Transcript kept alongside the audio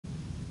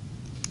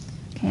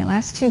Okay,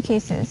 last two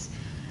cases.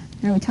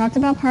 Now we talked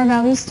about par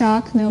value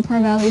stock, no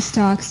par value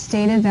stock,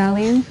 stated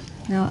value.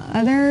 Now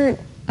other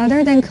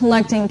than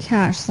collecting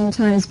cash,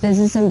 sometimes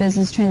business and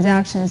business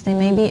transactions, they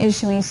may be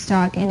issuing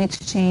stock in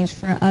exchange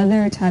for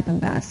other type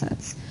of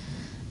assets.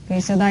 Okay,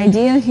 so the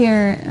idea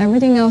here,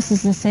 everything else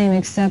is the same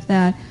except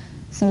that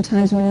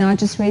sometimes we're not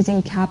just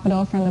raising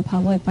capital from the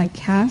public by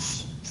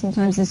cash.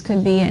 Sometimes this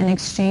could be an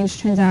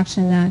exchange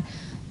transaction that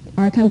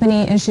our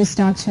company issues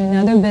stock to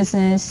another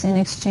business in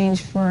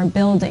exchange for a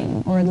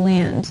building or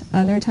land,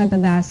 other type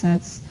of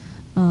assets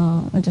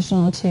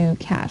additional to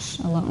cash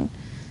alone.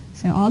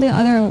 So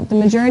the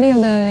majority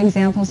of the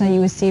examples that you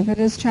would see for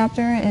this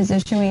chapter is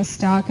issuing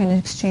stock in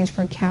exchange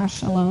for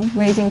cash alone,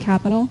 raising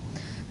capital.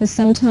 But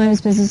sometimes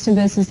business to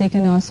business, they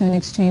can also in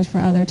exchange for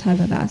other type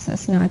of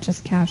assets, not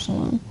just cash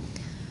alone.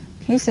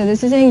 Okay, so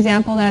this is an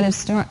example that if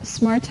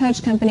Smart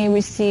Touch company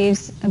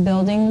receives a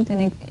building,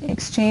 then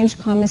exchange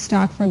common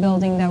stock for a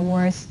building that's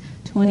worth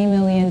 $20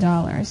 million.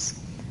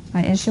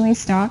 By issuing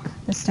stock,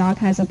 the stock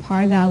has a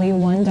par value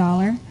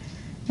 $1.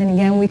 And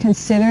again, we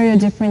consider the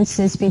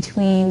differences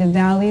between the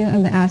value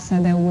of the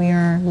asset that we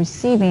are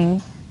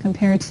receiving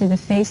compared to the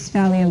face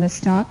value of the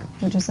stock,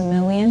 which is $1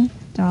 million.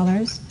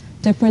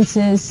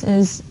 Differences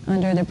is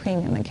under the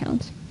premium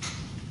account.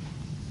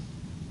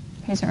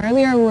 Okay, so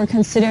earlier we were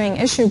considering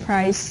issue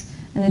price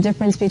and the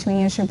difference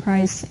between issue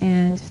price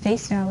and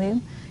face value.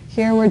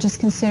 Here we're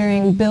just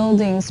considering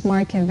buildings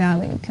market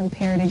value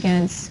compared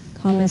against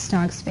common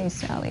stock's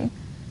face value.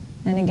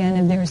 And again,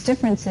 if there's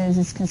differences,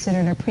 it's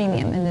considered a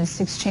premium in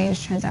this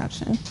exchange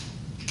transaction.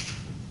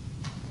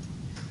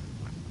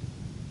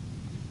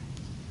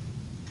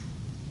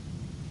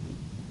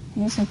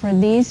 Okay, so for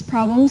these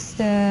problems,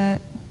 for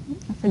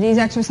these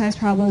exercise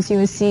problems, you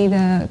will see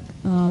the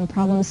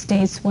problem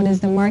states what is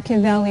the market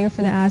value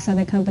for the asset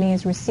the company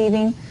is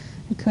receiving.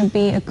 It could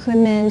be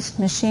equipment,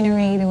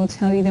 machinery that will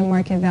tell you the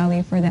market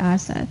value for the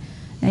asset.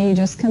 And you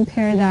just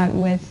compare that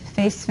with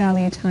face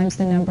value times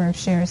the number of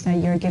shares that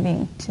you're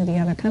giving to the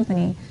other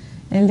company.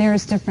 And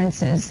there's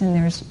differences and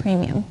there's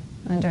premium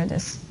under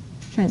this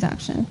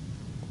transaction.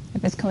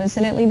 If it's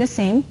coincidentally the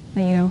same,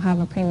 then you don't have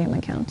a premium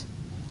account.